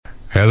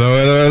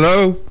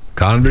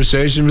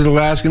Conversation with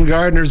Alaskan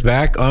Gardeners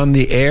back on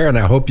the air, and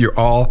I hope you're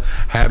all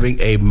having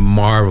a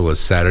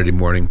marvelous Saturday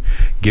morning,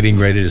 getting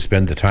ready to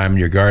spend the time in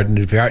your garden.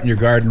 If you're out in your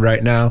garden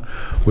right now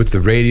with the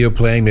radio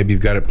playing, maybe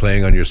you've got it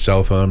playing on your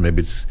cell phone,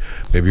 maybe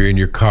you're in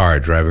your car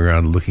driving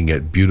around looking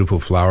at beautiful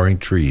flowering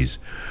trees.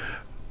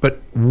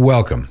 But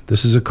welcome.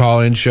 This is a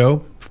call-in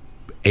show,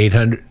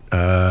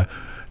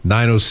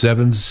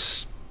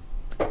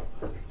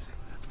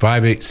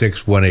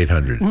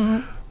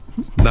 907-586-1800.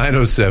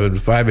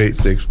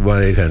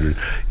 907-586-1800.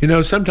 You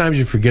know, sometimes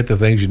you forget the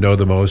things you know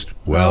the most.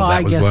 Well,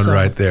 that was one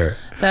right there.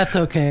 That's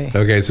okay.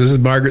 Okay, so this is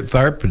Margaret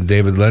Tharp and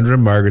David Lendrum.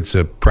 Margaret's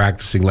a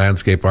practicing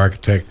landscape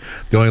architect,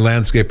 the only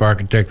landscape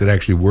architect that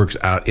actually works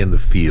out in the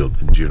field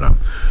in Juneau.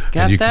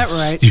 Got that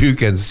right. You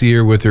can see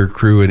her with her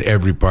crew in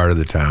every part of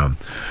the town.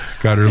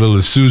 Got her little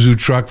Isuzu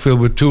truck filled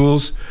with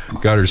tools.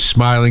 Got her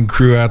smiling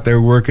crew out there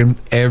working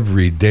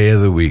every day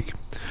of the week.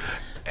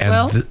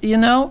 And you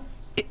know,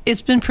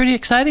 it's been pretty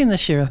exciting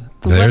this year.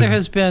 The weather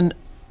has been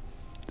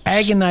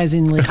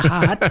agonizingly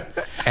hot,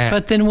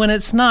 but then when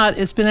it's not,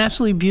 it's been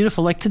absolutely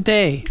beautiful. Like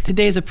today.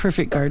 Today's a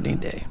perfect gardening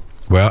day.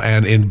 Well,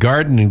 and in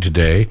gardening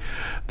today,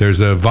 there's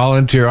a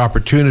volunteer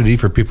opportunity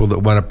for people that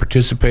want to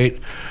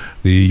participate.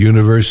 The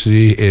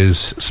university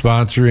is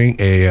sponsoring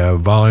a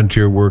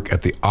volunteer work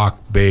at the Auk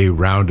Bay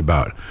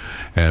Roundabout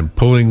and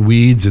pulling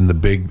weeds in the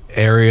big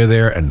area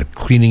there and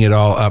cleaning it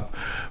all up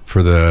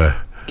for the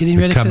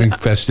coming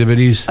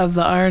festivities of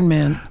the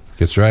Ironman.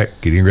 That's right.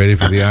 Getting ready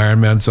for the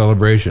Ironman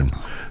celebration.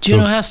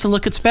 Juneau has to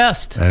look its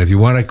best. And if you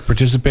want to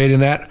participate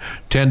in that,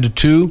 10 to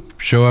 2,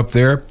 show up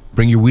there,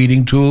 bring your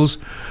weeding tools,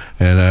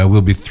 and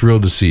we'll be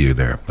thrilled to see you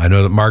there. I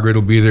know that Margaret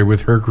will be there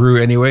with her crew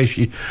anyway.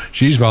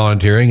 She's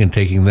volunteering and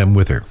taking them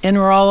with her. And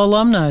we're all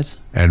alumni.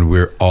 And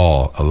we're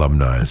all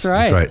alumni. That's right.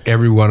 That's right.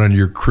 Everyone on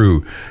your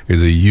crew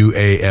is a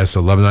UAS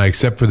alumni,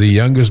 except for the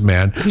youngest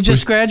man. Who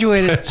just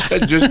graduated.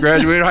 Just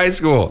graduated high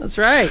school. That's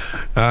right.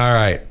 All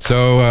right.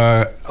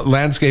 So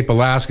Landscape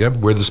Alaska,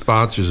 we're the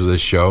sponsors of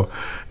this show,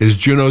 is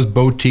Juneau's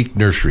Boutique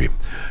Nursery.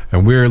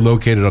 And we're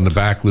located on the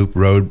Back Loop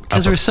Road.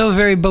 Because we're so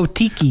very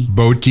boutique-y.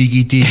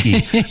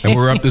 Boutique-y. And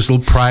we're up this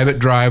little private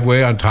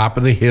driveway on top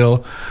of the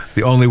hill.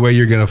 The only way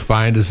you're going to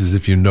find us is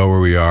if you know where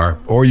we are,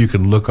 or you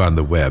can look on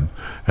the web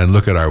and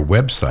look at our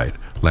website,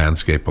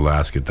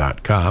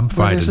 landscapealaska.com.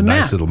 Find a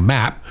nice little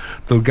map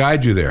that'll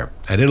guide you there.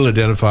 And it'll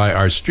identify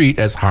our street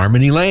as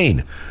Harmony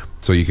Lane.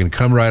 So you can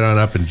come right on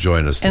up and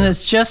join us there. And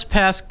it's just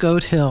past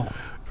Goat Hill.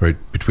 Right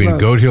between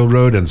Goat Hill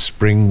Road and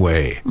Spring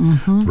Way.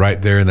 Mm-hmm.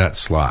 Right there in that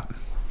slot.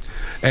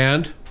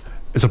 And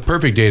it's a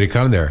perfect day to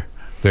come there.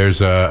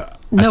 There's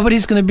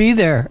nobody's going to be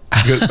there.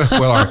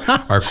 Well,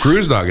 our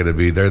crew's not going to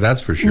be there,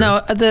 that's for sure.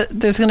 No,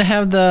 there's going to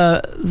have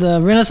the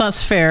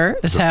Renaissance Fair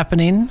is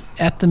happening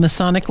at the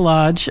Masonic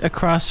Lodge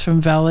across from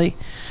Valley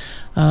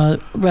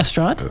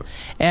Restaurant.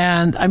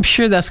 And I'm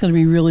sure that's going to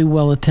be really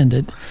well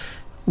attended,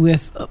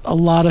 with a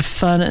lot of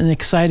fun and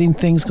exciting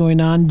things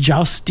going on,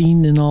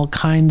 jousting and all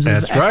kinds of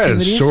activities. That's right,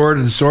 and sword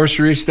and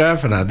sorcery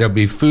stuff, and there'll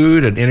be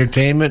food and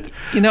entertainment.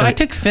 You know, I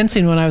took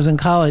fencing when I was in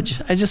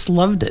college. I just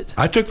loved it.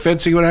 I took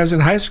fencing when I was in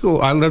high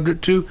school. I loved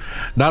it too.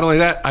 Not only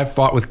that, I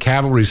fought with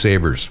cavalry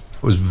sabers.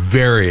 It was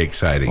very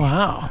exciting.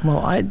 Wow.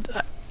 Well,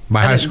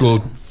 my high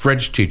school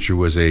French teacher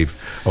was a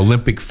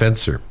Olympic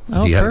fencer.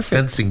 Oh, he had perfect. a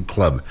fencing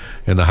club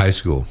in the high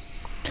school.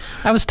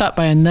 I was taught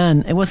by a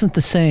nun. It wasn't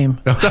the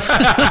same.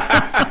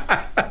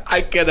 I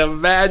can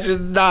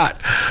imagine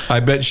not. I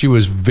bet she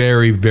was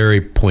very,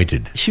 very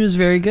pointed. She was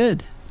very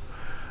good.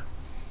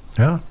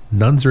 Well,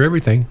 nuns are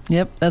everything.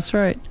 Yep, that's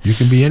right. You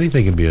can be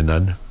anything and be a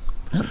nun.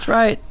 That's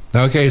right.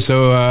 Okay,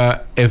 so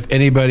if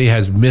anybody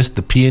has missed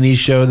the Peony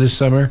Show this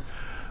summer,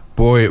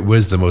 boy, it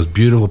was the most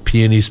beautiful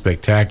peony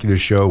spectacular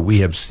show we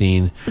have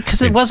seen.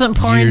 Because it wasn't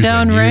pouring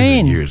down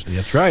rain.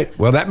 That's right.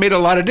 Well, that made a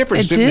lot of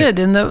difference, didn't it? It did,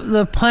 and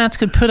the plants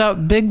could put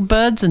out big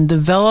buds and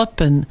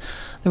develop, and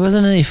there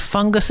wasn't any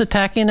fungus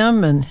attacking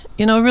them. And,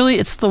 you know, really,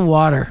 it's the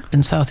water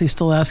in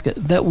Southeast Alaska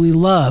that we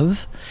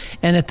love.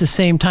 And at the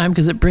same time,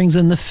 because it brings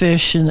in the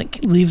fish and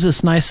it leaves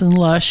us nice and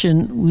lush,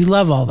 and we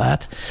love all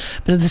that.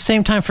 But at the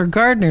same time, for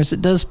gardeners,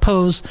 it does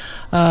pose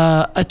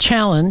a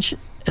challenge,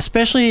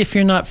 especially if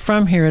you're not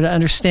from here, to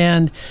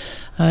understand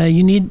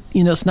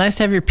it's nice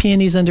to have your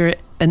peonies under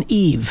an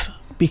eave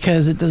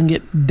because it doesn't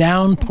get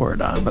downpoured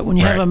on. But when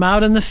you have them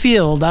out in the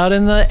field, out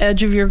in the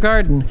edge of your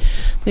garden,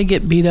 they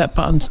get beat up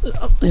on,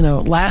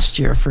 last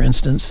year, for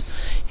instance,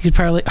 you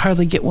could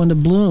hardly get one to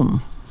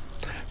bloom.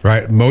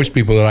 Right. Most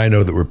people that I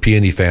know that were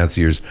peony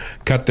fanciers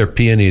cut their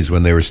peonies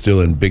when they were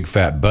still in big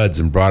fat buds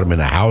and brought them in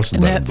a house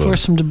and let them bloom.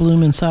 Forced them to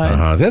bloom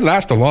inside. They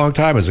last a long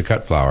time as a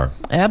cut flower.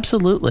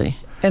 Absolutely.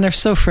 And they're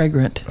so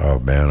fragrant. Oh,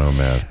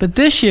 man. But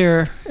this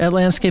year at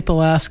Landscape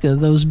Alaska,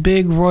 those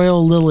big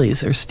royal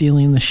lilies are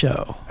stealing the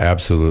show.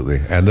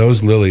 Absolutely. And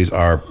those lilies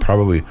are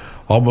probably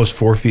almost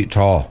 4 feet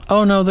tall.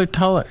 Oh, no, they're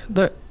taller.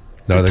 They're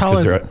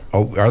taller.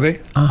 Are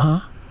they? Uh-huh.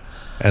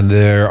 And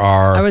there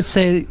are... I would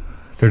say...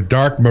 They're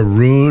dark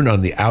maroon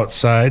on the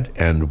outside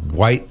and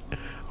white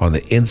on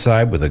the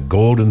inside with a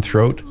golden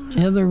throat.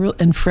 Yeah, they're real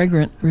and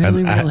fragrant.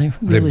 Really, They really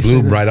bloom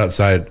fragrant. right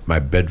outside my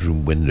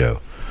bedroom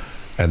window.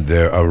 And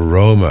their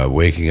aroma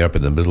waking up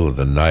in the middle of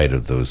the night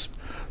of those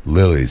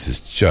lilies is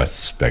just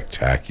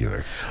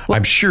spectacular.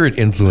 I'm sure it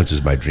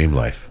influences my dream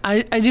life.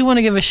 I do want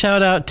to give a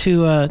shout out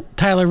to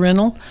Tyler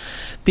Rinnell,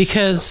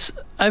 because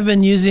I've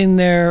been using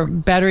their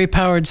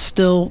battery-powered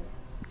still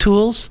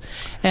tools.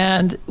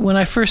 And when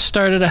I first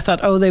started, I thought,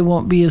 oh, they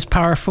won't be as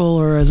powerful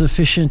or as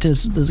efficient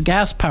as the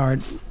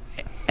gas-powered.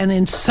 And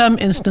in some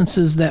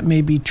instances, that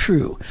may be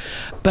true.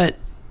 But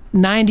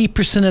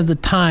 90% of the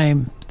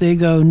time, they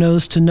go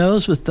nose to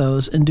nose with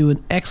those and do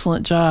an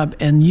excellent job.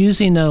 And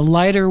using a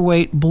lighter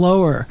weight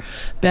blower,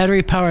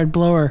 battery-powered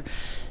blower,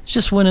 it's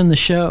just winning the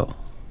show.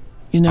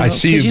 You know, I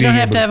see you because you being don't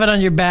have able to have it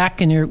on your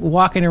back and you're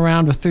walking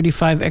around with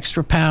 35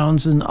 extra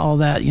pounds and all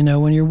that. You know,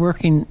 when you're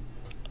working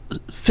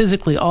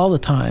physically all the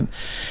time,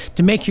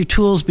 to make your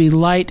tools be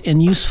light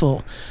and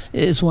useful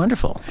is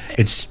wonderful.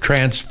 It's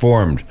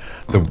transformed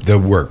the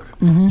work.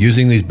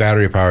 Using these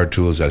battery-powered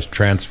tools has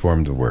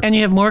transformed the work. And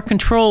you have more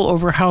control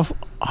over how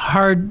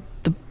hard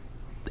the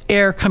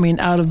air coming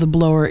out of the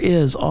blower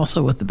is,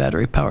 also with the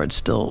battery-powered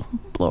still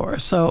blower.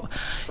 So,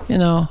 you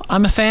know,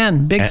 I'm a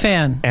fan, big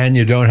fan. And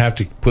you don't have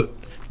to put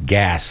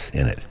gas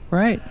in it.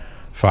 Right,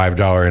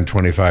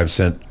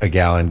 $5.25 a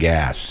gallon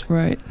gas.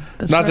 right.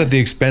 That's Not right. that the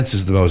expense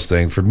is the most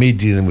thing. For me,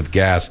 dealing with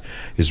gas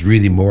is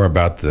really more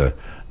about the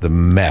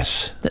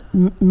mess.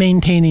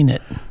 Maintaining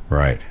it.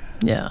 Right.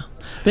 Yeah.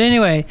 But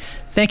anyway,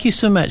 thank you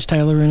so much,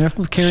 Tyler Renner,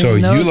 for carrying So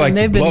those. you like And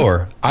the they've been-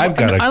 blower. I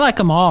like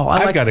them all.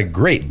 I've got a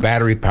great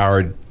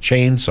battery-powered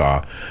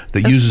chainsaw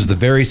that uses the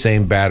very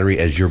same battery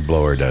as your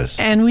blower does.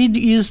 And we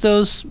use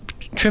those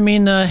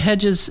trimming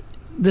hedges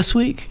this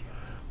week.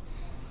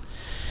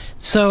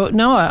 So,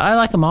 no, I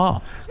like them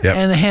all. Yep.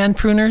 And the hand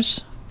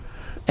pruners.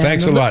 and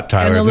Thanks the a li- lot,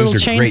 Tyler. And the little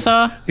Those are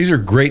chainsaw. great. These are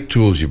great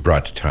tools you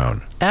brought to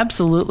town.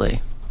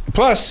 Absolutely.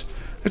 Plus,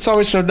 it's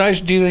always so nice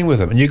dealing with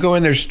them. And you go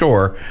in their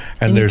store,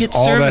 and And you there's get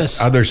all service.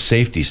 that other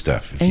safety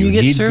stuff. If And you you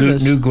get need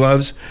service. new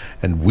gloves,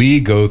 and we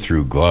go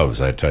through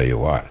gloves, I tell you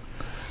what.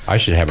 I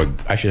should have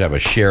a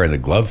share in the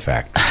glove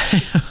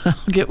factory. I'll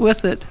get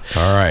with it.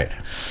 All right.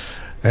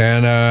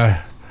 And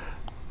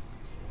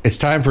it's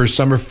time for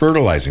summer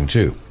fertilizing,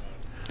 too.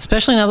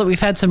 Especially now that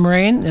we've had some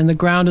rain and the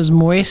ground is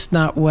moist,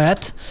 not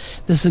wet.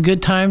 This is a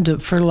good time to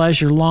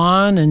fertilize your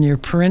lawn and your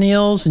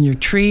perennials and your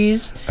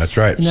trees. That's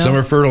right. You know?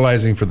 Summer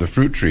fertilizing for the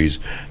fruit trees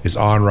is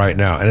on right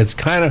now. And it's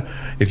kind of,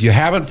 if you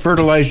haven't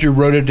fertilized your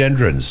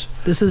rhododendrons,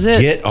 This is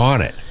it. get on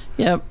it.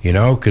 Yep. You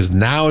know, because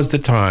now is the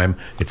time.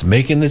 It's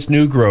making this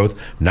new growth.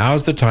 Now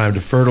is the time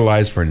to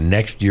fertilize for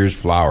next year's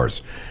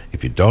flowers.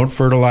 If you don't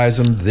fertilize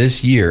them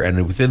this year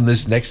and within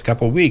this next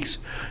couple of weeks,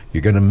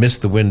 you're going to miss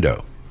the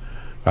window.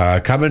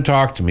 Come and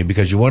talk to me,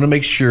 because you want to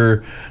make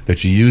sure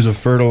that you use a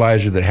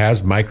fertilizer that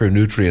has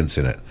micronutrients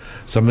in it,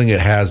 something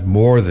that has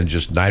more than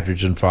just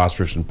nitrogen,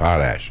 phosphorus, and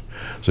potash.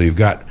 So you've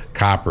got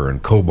copper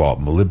and cobalt,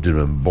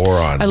 molybdenum,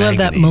 boron, I love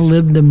that manganese.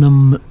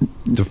 molybdenum.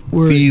 The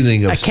word.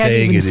 feeling I of can't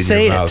saying even it in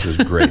say your it. mouth is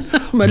great.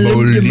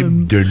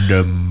 Molybdenum.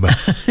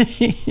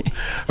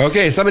 Molybdenum.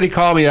 Okay, somebody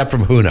call me up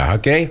from Huna,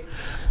 okay?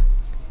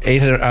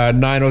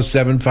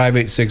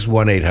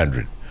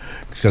 907-586-1800,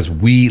 because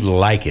we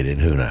like it in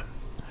Huna.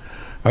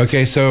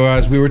 Okay, so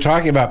as we were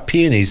talking about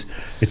peonies,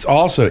 it's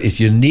also, if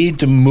you need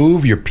to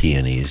move your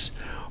peonies,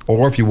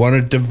 or if you want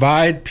to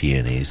divide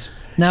peonies,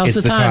 Now's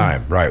it's the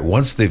time. Right,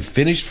 once they've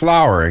finished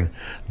flowering,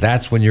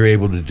 that's when you're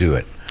able to do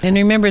it. And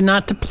remember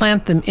not to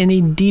plant them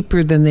any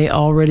deeper than they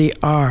already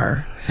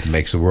are. It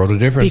makes a world of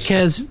difference.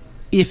 Because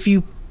if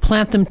you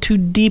plant them too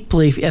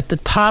deeply at the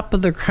top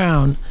of the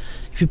crown,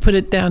 if you put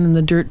it down in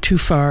the dirt too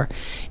far,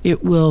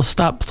 it will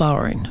stop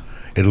flowering.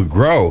 It'll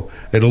grow.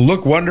 It'll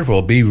look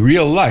wonderful, be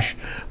real lush,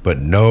 but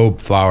no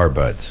flower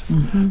buds.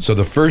 So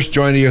the first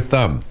joint of your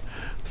thumb,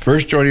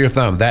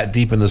 that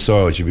deep in the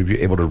soil, you should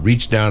be able to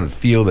reach down and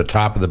feel the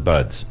top of the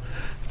buds.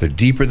 If they're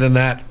deeper than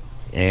that,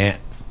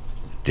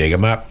 dig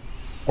them up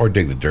or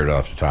dig the dirt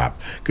off the top.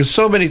 Because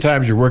so many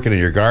times you're working in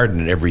your garden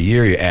and every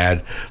year you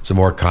add some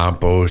more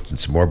compost and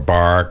some more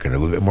bark and a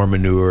little bit more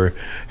manure.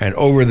 And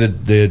over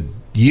the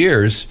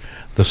years,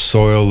 the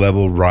soil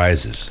level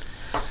rises.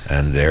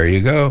 And there you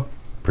go.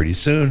 Pretty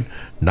soon,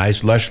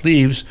 nice lush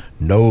leaves,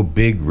 no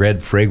big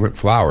red fragrant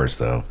flowers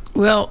though.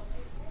 Well,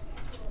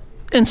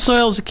 and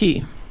soil's the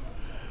key.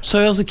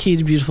 Soil's the key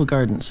to beautiful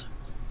gardens.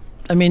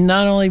 I mean,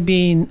 not only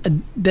being a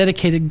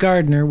dedicated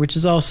gardener, which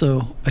is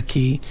also a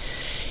key,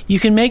 you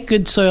can make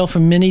good soil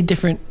from many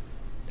different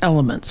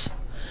elements.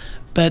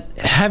 But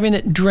having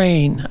it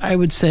drain, I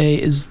would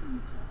say, is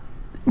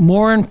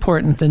more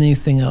important than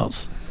anything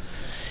else.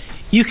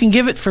 You can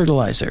give it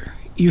fertilizer.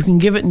 You can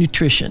give it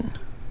nutrition.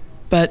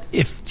 But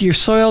if your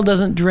soil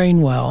doesn't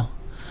drain well,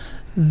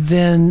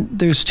 then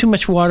there's too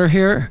much water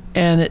here,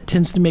 and it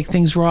tends to make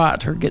things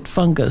rot or get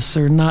fungus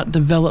or not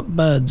develop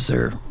buds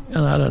or,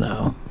 I don't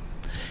know,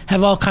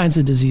 have all kinds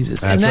of diseases.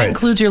 That's and that right.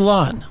 includes your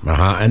lawn.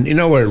 And you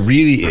know what it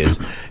really is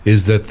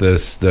that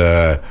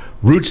the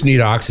roots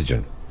need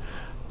oxygen.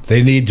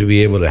 They need to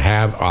be able to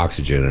have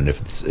oxygen, and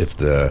if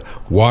the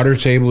water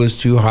table is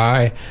too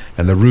high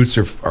and the roots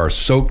are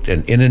soaked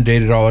and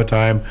inundated all the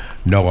time,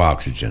 no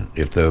oxygen.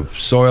 If the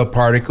soil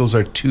particles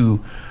are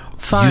too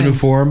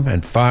uniform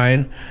and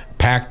fine,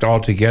 packed all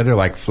together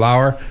like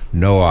flour,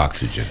 no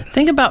oxygen.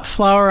 Think about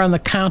flour on the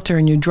counter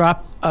and you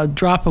drop a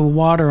drop of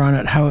water on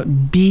it, how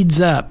it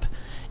beads up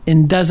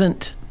and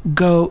doesn't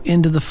go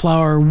into the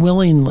flour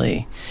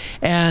willingly.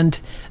 And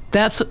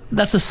that's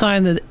a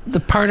sign that the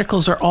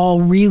particles are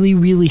all really,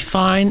 really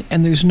fine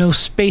and there's no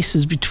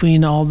spaces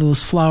between all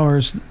those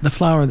flours, the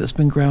flour that's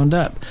been ground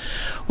up.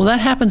 Well,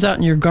 that happens out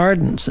in your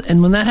gardens.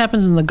 And when that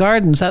happens in the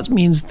gardens, that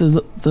means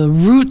the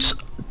roots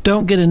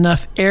don't get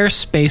enough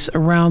airspace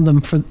around them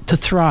to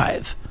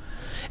thrive.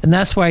 And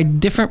that's why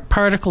different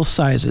particle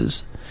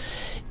sizes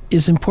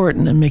is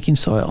important in making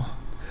soil.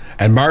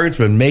 And Margaret's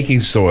been making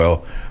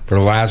soil for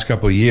the last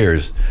couple of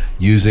years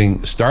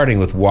starting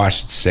with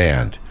washed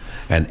sand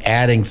and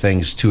adding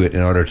things to it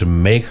in order to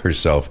make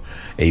herself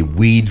a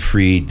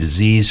weed-free,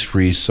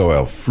 disease-free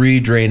soil,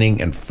 free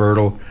draining and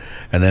fertile,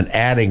 and then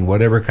adding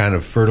whatever kind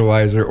of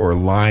fertilizer or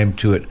lime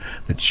to it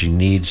that she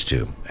needs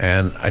to.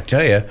 And I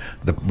tell you,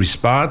 the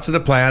response of the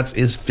plants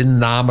is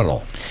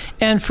phenomenal.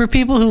 And for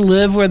people who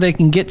live where they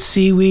can get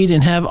seaweed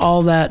and have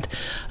all that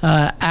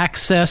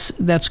access,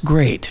 that's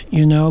great,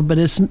 but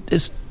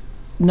it's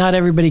not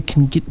everybody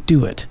can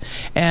do it.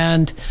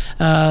 And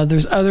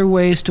there's other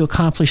ways to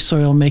accomplish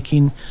soil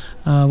making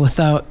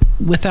without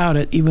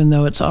it, even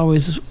though it's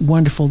always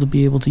wonderful to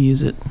be able to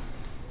use it.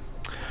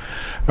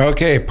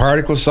 Okay,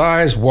 particle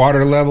size,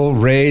 water level,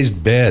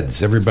 raised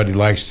beds. Everybody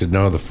likes to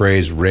know the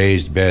phrase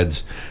raised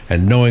beds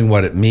and knowing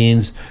what it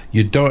means.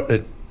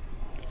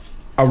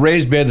 A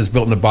raised bed that's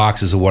built in a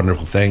box is a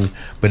wonderful thing,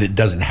 but it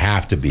doesn't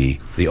have to be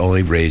the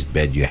only raised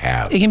bed you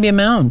have. It can be a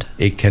mound.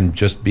 It can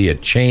just be a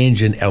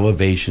change in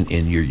elevation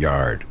in your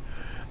yard.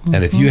 Mm-hmm.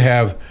 And if you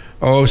have,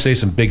 say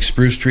some big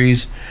spruce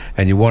trees,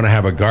 and you want to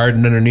have a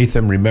garden underneath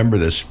them, remember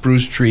the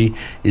spruce tree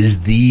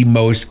is the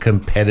most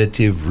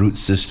competitive root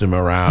system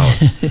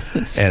around.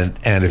 Yes.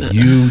 And if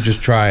you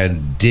just try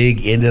and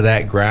dig into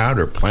that ground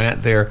or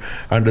plant there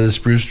under the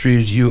spruce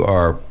trees, you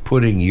are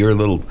putting your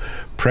little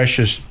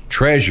precious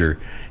treasure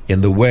in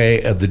the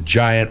way of the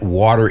giant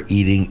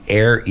water-eating,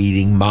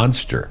 air-eating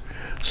monster.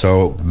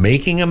 So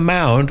making a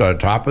mound on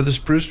top of the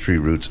spruce tree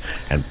roots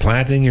and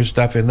planting your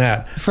stuff in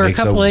that. For a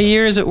couple of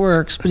years it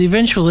works, but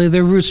eventually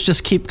the roots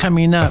just keep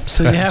coming up,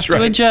 so you have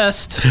to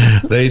adjust.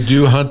 They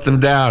do hunt them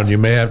down. You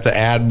may have to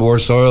add more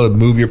soil and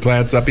move your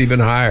plants up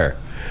even higher.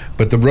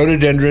 But the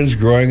rhododendrons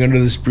growing under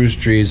the spruce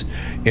trees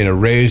in a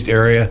raised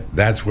area,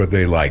 that's where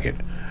they like it.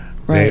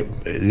 Right.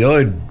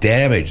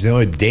 The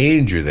only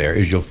danger there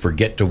is you'll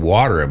forget to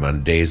water them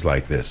on days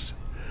like this.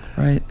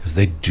 Right. Because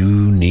they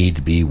do need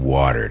to be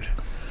watered.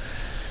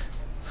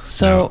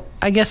 So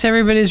I guess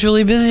everybody's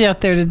really busy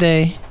out there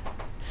today.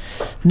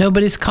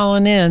 Nobody's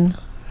calling in.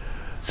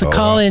 It's a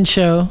call-in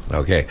show.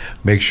 Okay.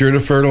 Make sure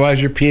to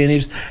fertilize your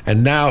peonies.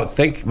 And now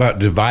think about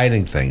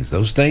dividing things.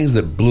 Those things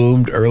that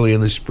bloomed early in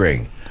the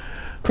spring.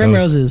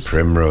 Primroses,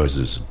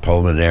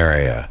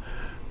 pulmonaria,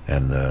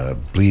 and the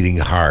bleeding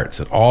hearts,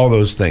 and all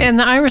those things. And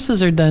the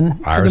irises are done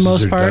for the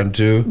most part. Irises are done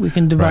too. We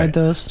can divide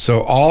those.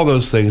 So all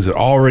those things that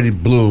already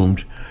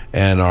bloomed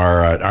and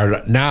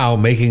are now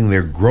making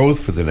their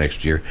growth for the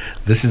next year,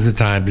 this is the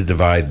time to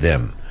divide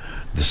them.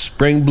 The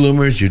spring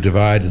bloomers you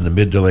divide in the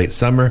mid to late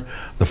summer.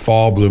 The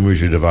fall bloomers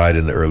you divide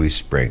in the early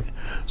spring.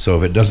 So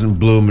if it doesn't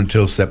bloom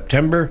until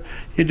September,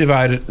 you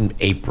divide it in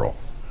April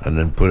and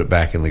then put it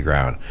back in the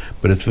ground.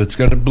 But if it's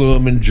going to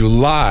bloom in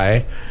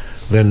July,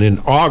 then in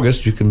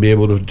August you can be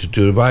able to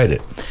divide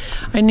it.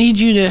 I need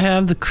you to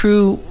have the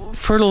crew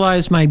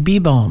fertilize my bee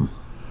balm.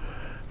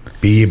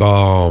 Bee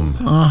balm.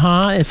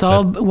 It's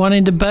all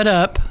wanting to bud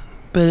up,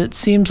 but it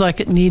seems like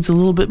it needs a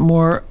little bit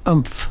more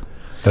oomph.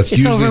 That's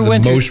usually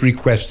the most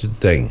requested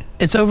thing.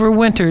 It's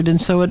overwintered, and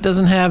so it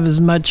doesn't have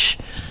as much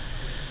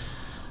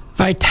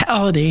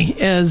vitality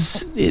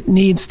as it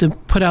needs to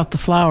put out the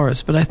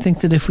flowers. But I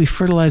think that if we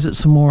fertilize it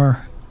some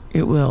more,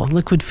 it will.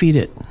 Liquid feed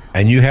it.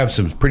 And you have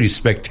some pretty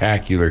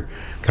spectacular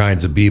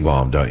kinds of bee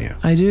balm, don't you?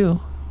 I do.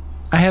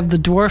 I have the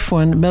dwarf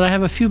one, but I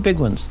have a few big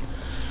ones.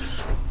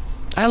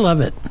 I love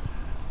it.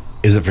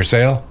 Is it for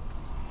sale?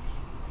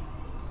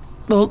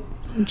 Well,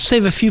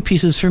 save a few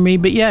pieces for me,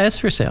 but yeah, it's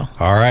for sale.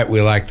 All right,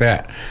 we like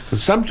that. But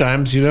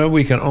sometimes,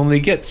 we can only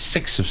get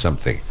 6 of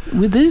something.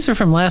 These are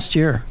from last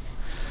year.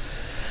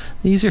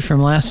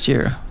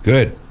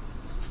 Good.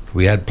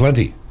 We had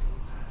plenty.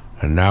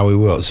 And now we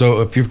will.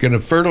 So if you're going to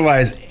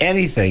fertilize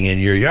anything in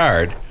your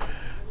yard,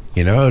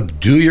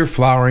 do your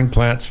flowering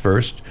plants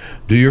first,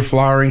 do your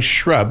flowering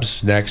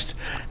shrubs next,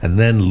 and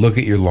then look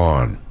at your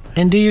lawn.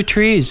 And do your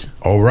trees.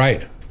 All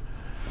right.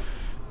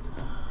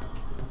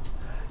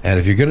 And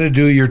if you're going to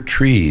do your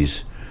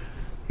trees,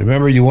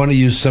 remember you want to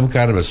use some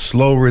kind of a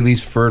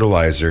slow-release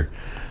fertilizer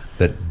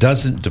that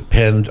doesn't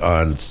depend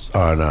on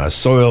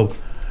soil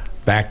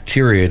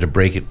bacteria to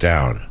break it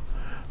down.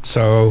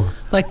 So,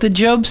 like the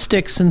Job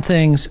sticks and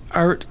things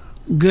are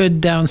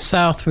good down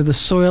south where the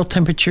soil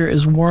temperature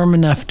is warm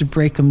enough to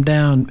break them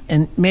down.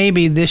 And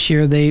maybe this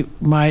year they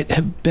might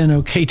have been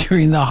okay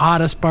during the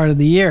hottest part of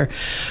the year.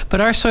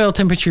 But our soil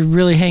temperature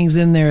really hangs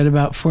in there at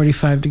about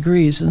 45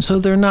 degrees. And so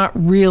they're not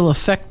real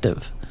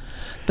effective.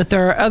 But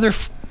there are other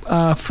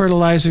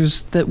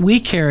fertilizers that we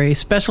carry,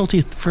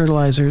 specialty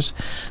fertilizers,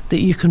 that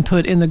you can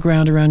put in the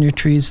ground around your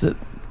trees that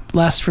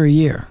last for a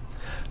year.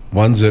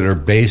 Ones that are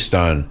based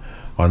on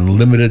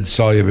limited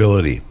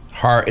solubility.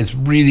 It's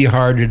really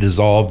hard to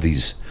dissolve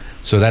these,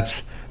 so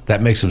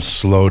that makes them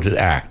slow to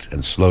act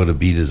and slow to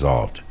be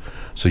dissolved.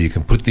 So you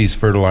can put these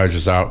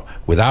fertilizers out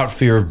without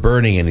fear of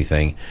burning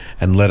anything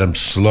and let them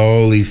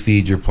slowly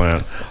feed your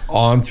plant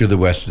on through the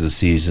rest of the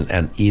season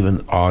and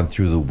even on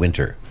through the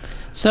winter.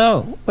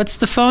 So what's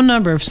the phone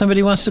number if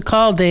somebody wants to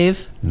call,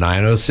 Dave?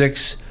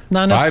 906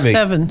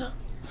 907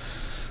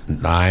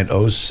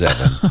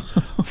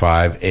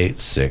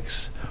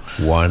 586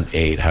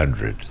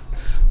 1-800.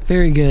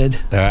 Very good.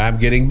 I'm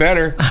getting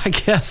better. I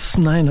guess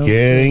 906.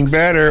 Getting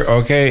better.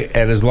 Okay,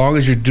 and as long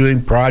as you're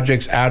doing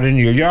projects out in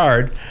your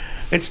yard,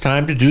 it's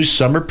time to do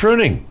summer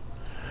pruning.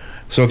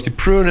 So if you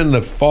prune in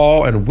the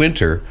fall and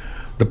winter,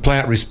 the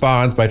plant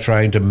responds by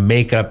trying to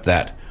make up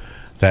that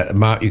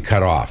amount you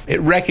cut off.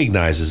 It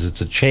recognizes it's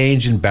a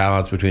change in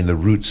balance between the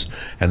roots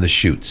and the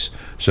shoots.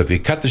 So if you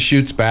cut the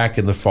shoots back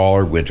in the fall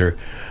or winter,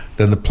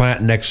 then the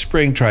plant next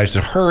spring tries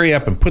to hurry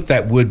up and put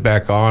that wood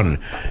back on and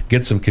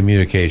get some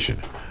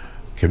communication.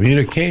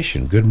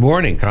 Communication. Good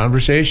morning.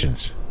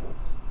 Conversations.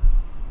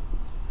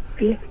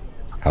 Yeah.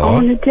 Hello? I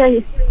want to tell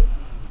you.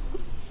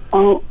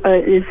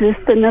 Is this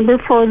the number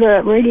for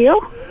the radio?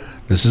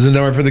 This is the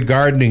number for the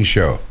gardening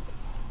show.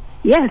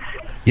 Yes.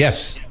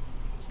 Yes.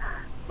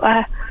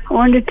 I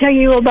wanted to tell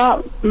you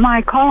about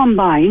my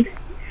columbine.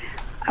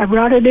 I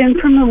brought it in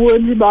from the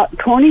woods about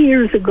 20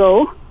 years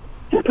ago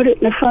and put it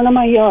in the front of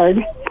my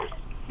yard.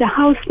 The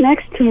house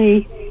next to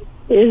me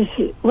is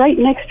right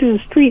next to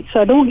the street,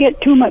 so I don't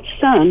get too much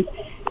sun.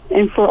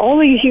 And for all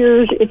these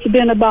years, it's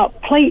been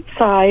about plate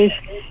size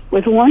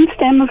with one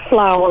stem of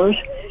flowers,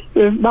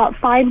 with about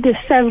 5 to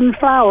 7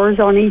 flowers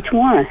on each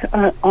one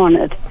on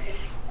it.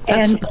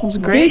 That's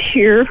great. This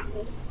year,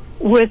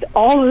 with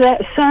all of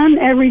that sun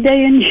every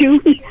day in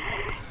June,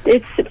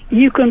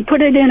 you can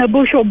put it in a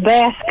bushel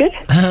basket.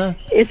 Uh-huh.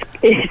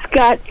 It's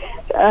got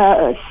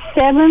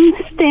 7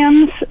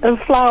 stems of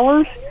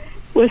flowers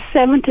with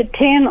 7 to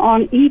 10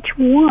 on each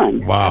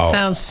one. Wow. That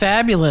sounds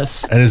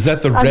fabulous. And is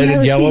that the red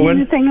and yellow I've one?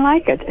 never seen anything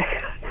like it.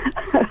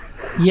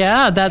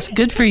 Yeah, that's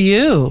good for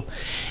you.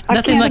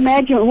 I can't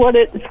imagine what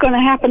it's going to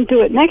happen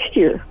to it next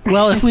year.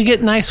 Well, if we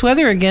get nice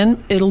weather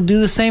again, it'll do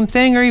the same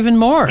thing or even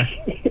more.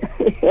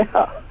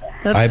 Yeah.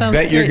 I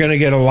bet you're going to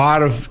get a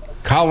lot of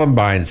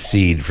columbine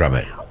seed from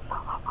it.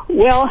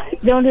 Well,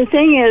 the only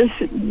thing is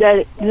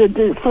that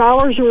the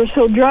flowers were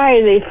so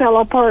dry they fell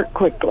apart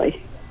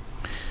quickly.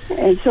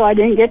 And so I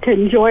didn't get to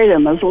enjoy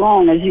them as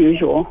long as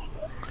usual.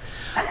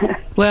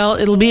 Well,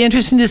 it'll be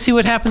interesting to see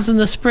what happens in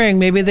the spring.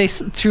 Maybe they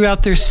threw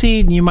out their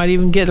seed and you might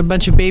even get a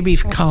bunch of baby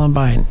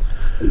columbine.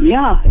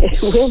 Yeah,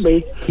 it will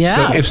be.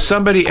 Yeah. So if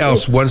somebody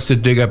else wants to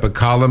dig up a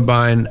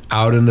columbine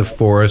out in the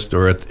forest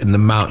or in the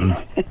mountain,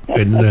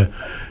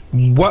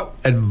 what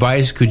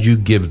advice could you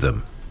give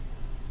them?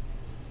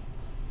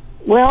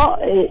 Well,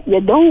 you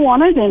don't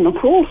want it in the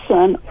full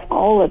sun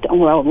all the time.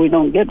 Well, we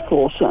don't get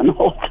full sun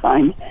all the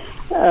time.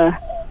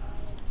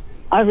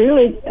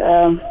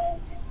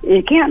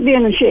 It can't be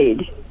in the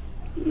shade.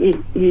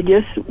 You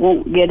just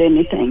won't get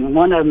anything.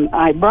 One of them,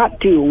 I brought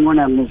 2, and one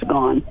of them is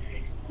gone.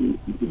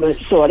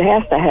 So it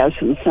has to have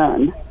some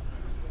sun.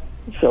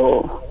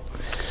 So,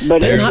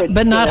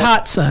 but not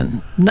hot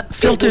sun,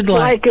 filtered light.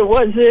 Like it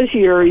was this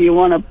year, you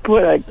want to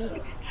put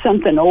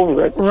something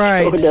over it,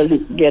 right? So it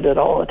doesn't get it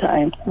all the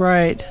time.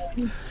 Right.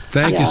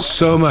 Thank you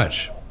so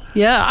much.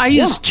 Yeah, I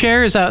use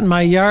chairs out in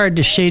my yard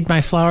to shade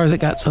my flowers. It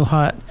got so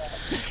hot.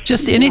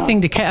 Just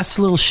anything to cast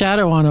a little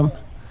shadow on them.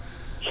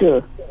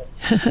 Sure.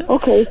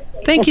 Okay.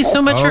 Thank you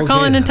so much for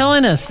calling and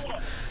telling us.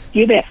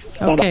 You bet.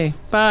 Okay.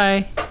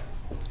 Bye.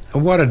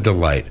 What a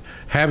delight.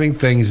 Having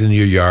things in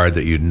your yard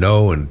that you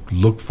know and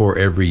look for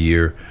every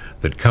year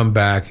that come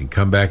back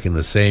in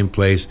the same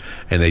place,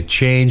 and they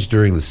change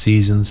during the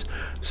seasons.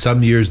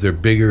 Some years they're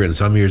bigger and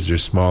some years they're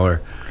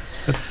smaller.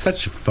 That's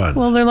such fun.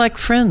 Well, they're like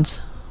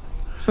friends.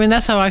 I mean,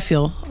 that's how I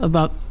feel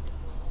about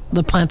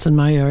the plants in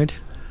my yard.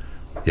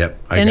 Yep.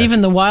 And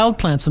even the wild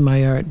plants in my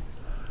yard,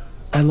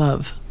 I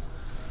love.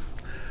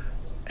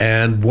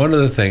 And one of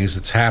the things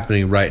that's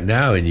happening right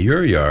now in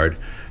your yard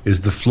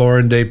is the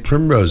Florindae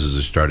primroses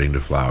are starting to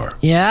flower.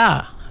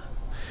 Yeah.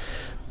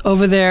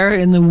 Over there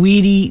in the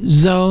weedy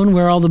zone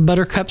where all the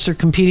buttercups are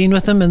competing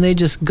with them, and they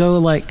just go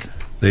like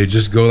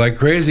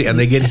crazy, and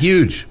they get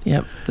huge.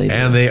 Yep.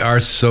 They are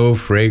so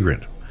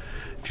fragrant.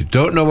 If you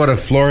don't know what a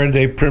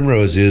Florindae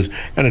primrose is,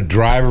 kind of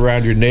drive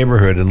around your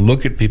neighborhood and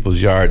look at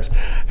people's yards,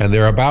 and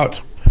they're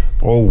about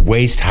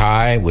waist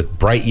high with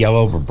bright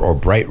yellow or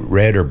bright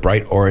red or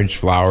bright orange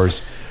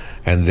flowers,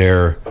 and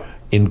they're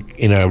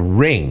in a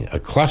ring, a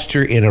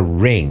cluster in a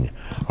ring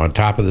on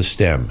top of the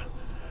stem.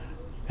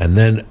 And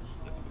then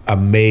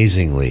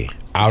amazingly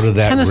out of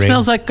that Kind of ring.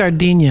 smells like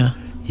gardenia.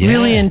 Yeah.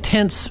 Really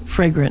intense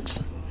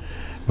fragrance.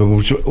 But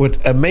what's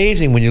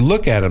amazing when you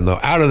look at them, though,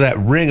 out of that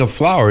ring of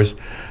flowers,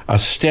 a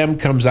stem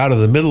comes out of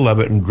the middle of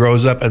it and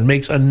grows up and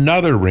makes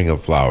another ring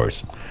of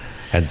flowers.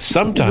 And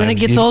sometimes When it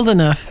gets old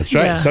enough. That's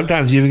right. Yeah.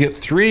 Sometimes you even get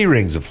 3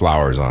 rings of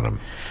flowers on them.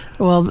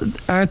 Well,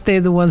 aren't they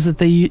the ones that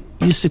they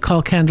used to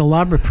call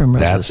candelabra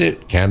primroses? That's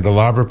it,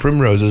 candelabra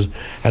primroses.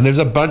 And there's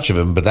a bunch of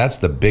them, but that's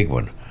the big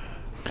one.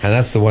 And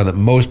that's the one that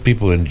most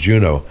people in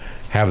Juneau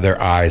have their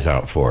eyes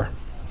out for.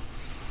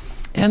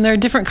 And there are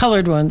different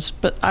colored ones,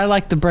 but I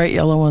like the bright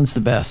yellow ones the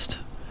best.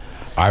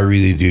 I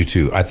really do,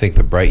 too. I think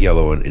the bright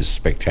yellow one is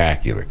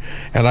spectacular.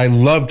 And I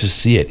love to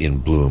see it in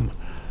bloom.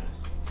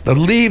 The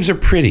leaves are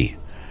pretty.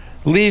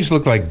 Leaves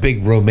look like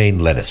big romaine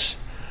lettuce.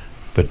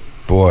 But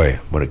boy,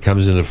 when it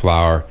comes into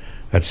flower,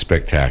 that's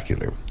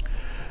spectacular.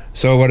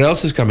 So what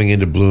else is coming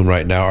into bloom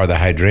right now are the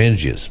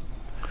hydrangeas.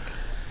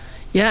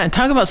 Yeah, and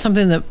talk about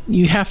something that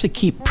you have to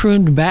keep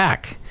pruned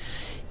back.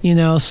 You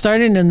know,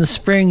 starting in the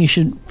spring, you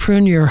should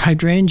prune your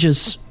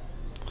hydrangeas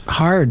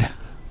hard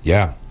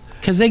Yeah.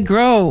 because they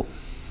grow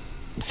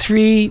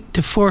 3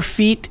 to 4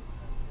 feet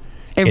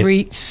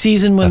every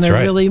season when That's they're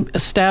right. really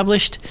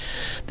established.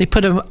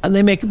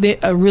 They make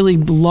a really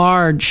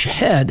large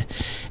head,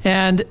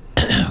 and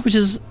which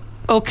is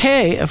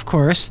okay, of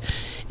course,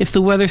 if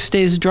the weather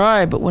stays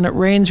dry. But when it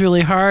rains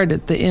really hard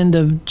at the end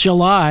of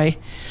July,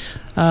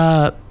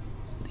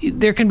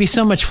 there can be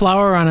so much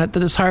flower on it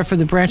that it's hard for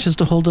the branches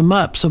to hold them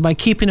up. So by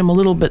keeping them a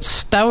little bit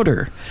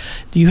stouter,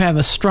 you have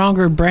a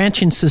stronger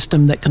branching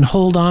system that can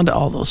hold on to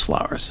all those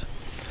flowers.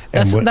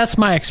 That's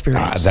my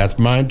experience. That's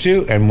mine,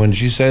 too. And when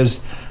she says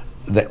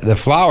the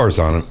flowers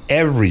on them,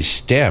 every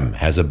stem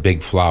has a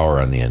big flower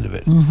on the end of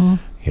it. Mm-hmm.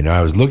 You know,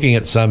 I was looking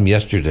at some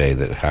yesterday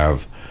that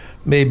have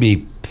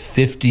maybe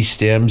 50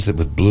 stems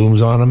with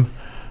blooms on them.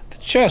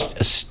 Just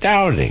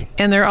astounding.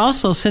 And they're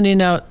also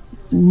sending out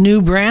new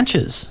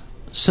branches.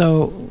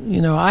 So,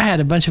 you know, I had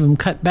a bunch of them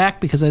cut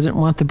back because I didn't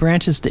want the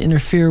branches to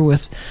interfere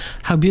with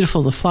how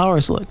beautiful the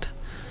flowers looked.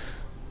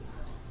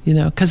 You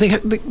know, because they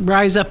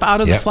rise up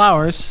out of the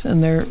flowers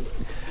and they're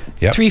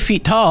 3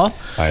 feet tall.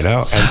 I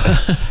know.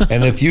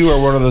 And if you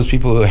are one of those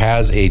people who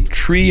has a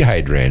tree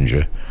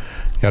hydrangea,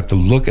 you have to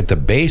look at the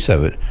base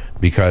of it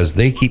because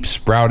they keep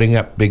sprouting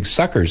up big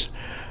suckers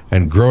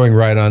and growing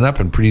right on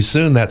up, and pretty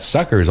soon that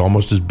sucker is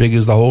almost as big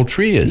as the whole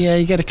tree is. Yeah,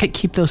 you got to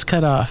keep those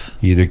cut off.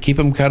 You either keep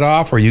them cut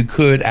off, or you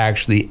could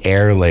actually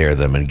air layer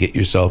them and get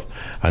yourself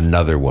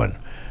another one.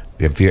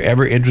 If you're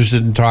ever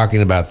interested in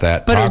talking about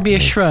that, but it would be a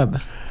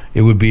shrub.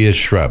 It would be a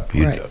shrub.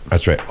 Right.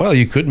 That's right. Well,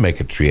 you could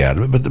make a tree out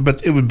of it,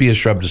 but it would be a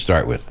shrub to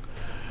start with.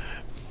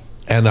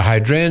 And the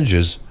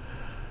hydrangeas,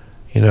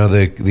 you know,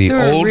 the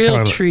They're old a real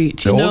kind of,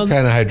 treat. the old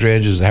kind of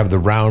hydrangeas have the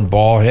round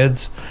ball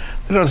heads.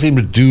 They don't seem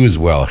to do as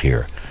well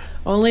here.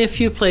 Only a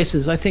few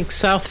places. I think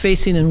south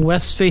facing and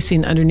west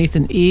facing underneath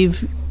an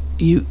eave,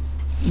 you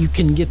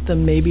can get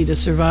them maybe to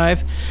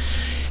survive.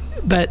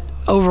 But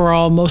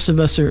overall, most of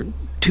us are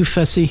too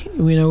fussy.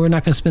 We know we're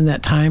not going to spend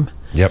that time.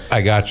 Yep,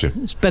 I got you.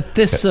 But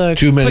this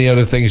too many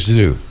other things to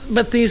do.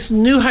 But these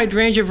new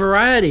hydrangea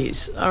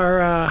varieties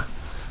are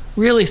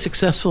really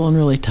successful and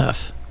really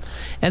tough.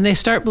 And they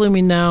start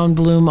blooming now and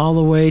bloom all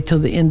the way till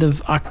the end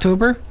of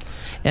October.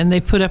 And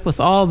they put up with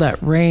all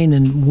that rain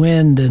and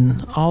wind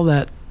and all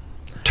that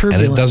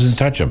turbulence. And it doesn't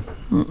touch them.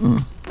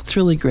 Mm-mm. It's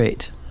really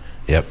great.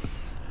 Yep.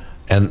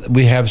 And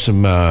we have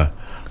some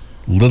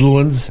little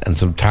ones and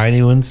some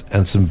tiny ones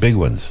and some big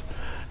ones.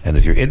 And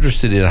if you're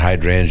interested in a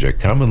hydrangea,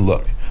 come and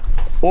look.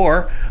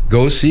 Or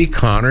go see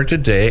Connor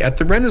today at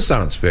the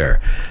Renaissance Fair.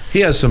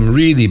 He has some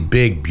really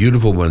big,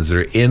 beautiful ones that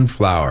are in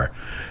flower.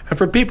 And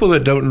for people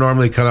that don't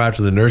normally come out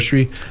to the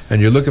nursery and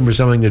you're looking for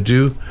something to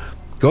do,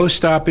 go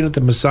stop in at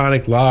the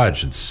Masonic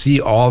Lodge and see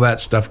all that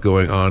stuff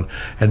going on.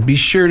 And be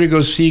sure to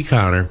go see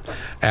Connor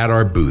at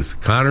our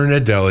booth. Connor and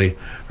Adele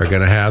are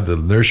going to have the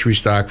nursery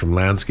stock from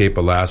Landscape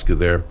Alaska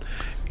there.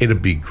 It'll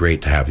be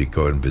great to have you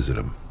go and visit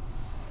them.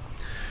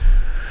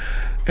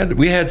 And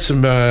we had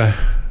some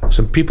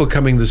people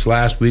coming this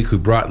last week who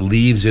brought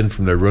leaves in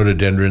from their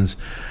rhododendrons,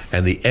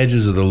 and the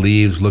edges of the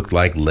leaves looked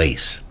like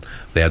lace.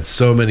 They had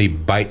so many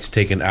bites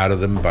taken out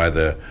of them by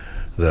the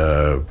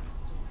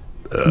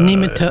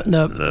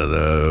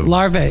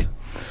larvae.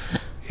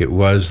 It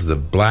was the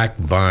black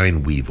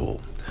vine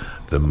weevil.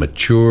 The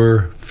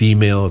mature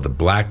female of the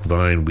black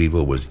vine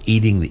weevil was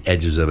eating the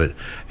edges of it,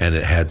 and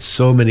it had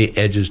so many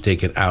edges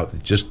taken out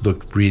that just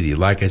looked really,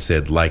 like I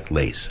said, like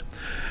lace.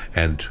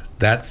 And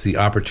that's the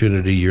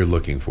opportunity you're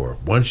looking for.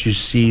 Once you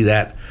see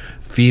that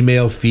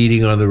female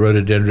feeding on the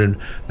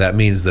rhododendron, that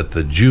means that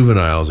the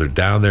juveniles are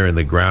down there in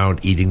the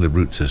ground eating the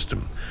root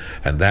system.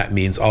 And that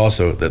means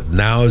also that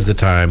now is the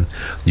time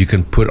you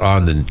can put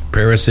on the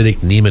parasitic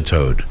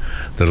nematode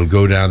that'll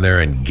go down there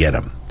and get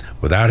them.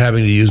 Without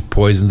having to use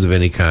poisons of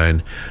any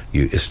kind,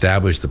 you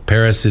establish the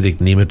parasitic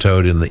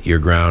nematode in your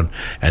ground,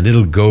 and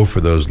it'll go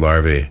for those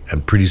larvae.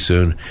 And pretty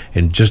soon,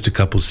 in just a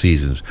couple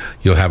seasons,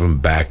 you'll have them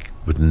back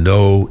with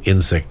no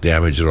insect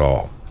damage at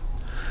all.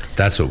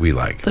 That's what we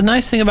like. The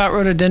nice thing about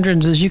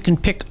rhododendrons is you can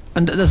pick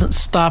and it doesn't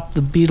stop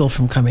the beetle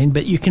from coming,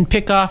 but you can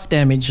pick off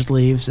damaged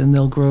leaves and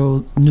they'll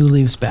grow new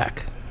leaves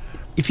back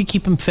if you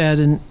keep them fed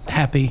and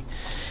happy.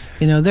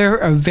 They're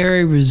a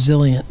very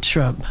resilient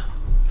shrub.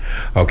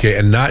 Okay,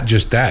 and not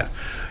just that.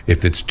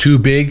 If it's too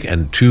big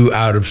and too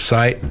out of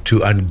sight and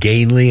too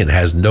ungainly and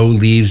has no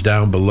leaves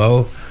down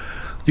below,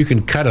 you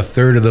can cut a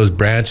third of those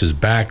branches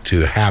back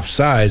to half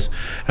size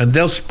and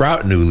they'll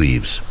sprout new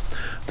leaves.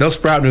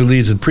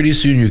 And pretty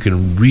soon you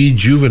can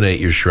rejuvenate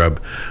your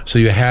shrub so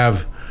you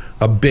have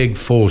a big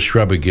full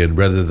shrub again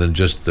rather than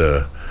just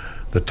the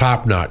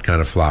top knot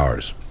kind of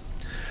flowers.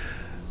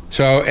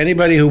 So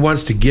anybody who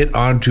wants to get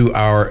onto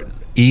our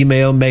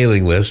email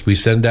mailing list, we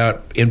send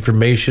out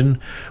information,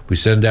 we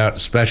send out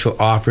special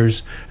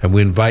offers, and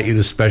we invite you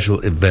to special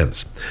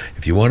events.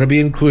 If you want to be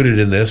included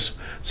in this,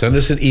 send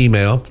us an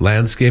email,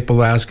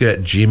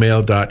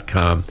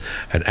 landscapealaska@gmail.com,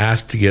 and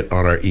ask to get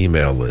on our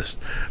email list.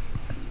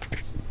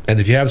 And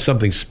if you have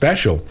something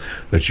special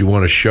that you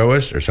want to show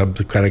us or some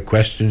kind of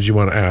questions you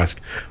want to ask,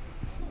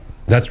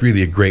 that's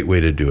really a great way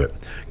to do it.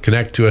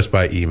 Connect to us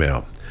by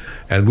email,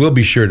 and we'll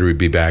be sure to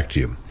be back to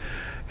you.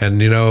 And,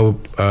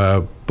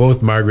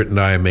 both Margaret and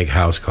I make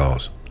house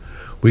calls.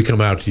 We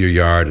come out to your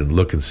yard and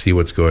look and see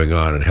what's going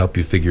on and help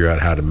you figure out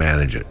how to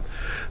manage it.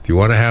 If you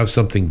want to have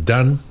something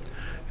done,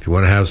 if you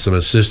want to have some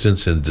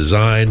assistance in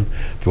design,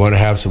 if you want to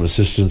have some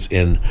assistance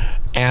in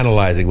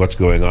analyzing what's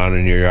going on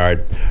in your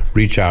yard,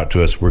 reach out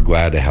to us. We're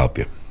glad to help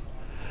you.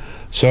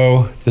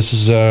 So this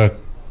is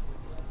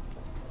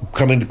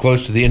coming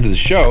close to the end of the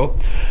show.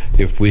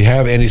 If we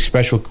have any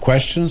special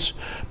questions,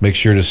 make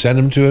sure to send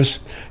them to us.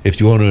 If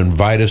you want to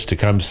invite us to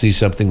come see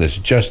something that's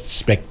just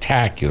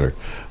spectacular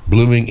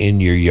blooming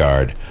in your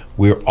yard,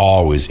 we're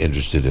always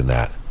interested in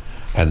that.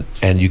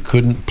 And you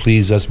couldn't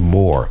please us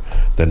more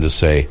than to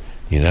say,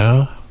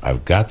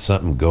 I've got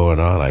something going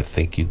on I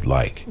think you'd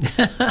like.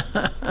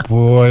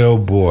 Boy, oh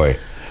boy.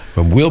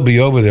 And we'll be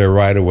over there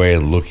right away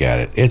and look at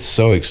it. It's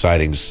so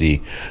exciting to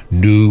see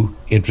new,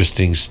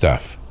 interesting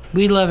stuff.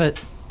 We love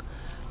it.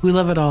 We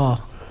love it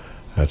all.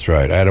 That's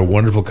right. I had a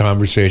wonderful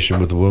conversation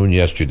with a woman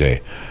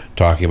yesterday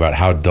talking about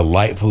how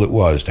delightful it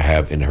was to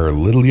have in her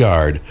little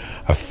yard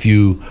a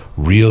few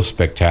real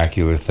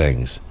spectacular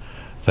things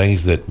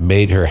that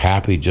made her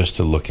happy just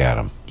to look at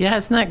them. Yeah,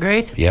 isn't that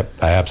great? Yep,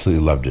 I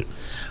absolutely loved it.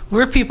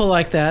 We're people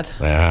like that.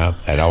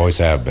 And always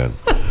have been.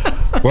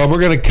 Well, we're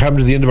going to come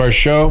to the end of our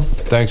show.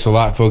 Thanks a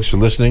lot, folks, for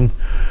listening.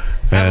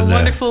 Have a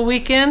wonderful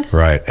weekend.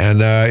 Right.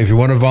 And if you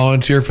want to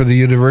volunteer for the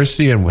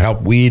university and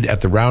help weed at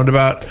the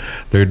roundabout,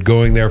 they're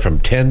going there from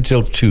 10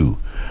 till 2.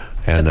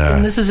 And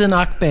this is in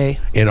Auk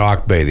Bay. In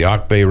Auk Bay, the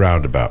Auk Bay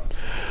roundabout.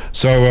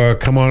 So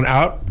come on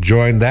out,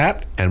 join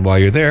that, and while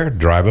you're there,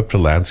 drive up to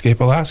Landscape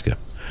Alaska.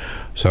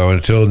 So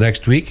until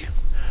next week,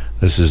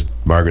 this is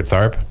Margaret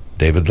Tharp,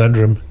 David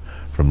Lendrum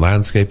from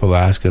Landscape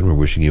Alaska, and we're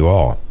wishing you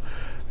all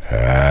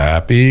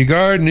happy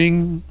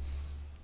gardening.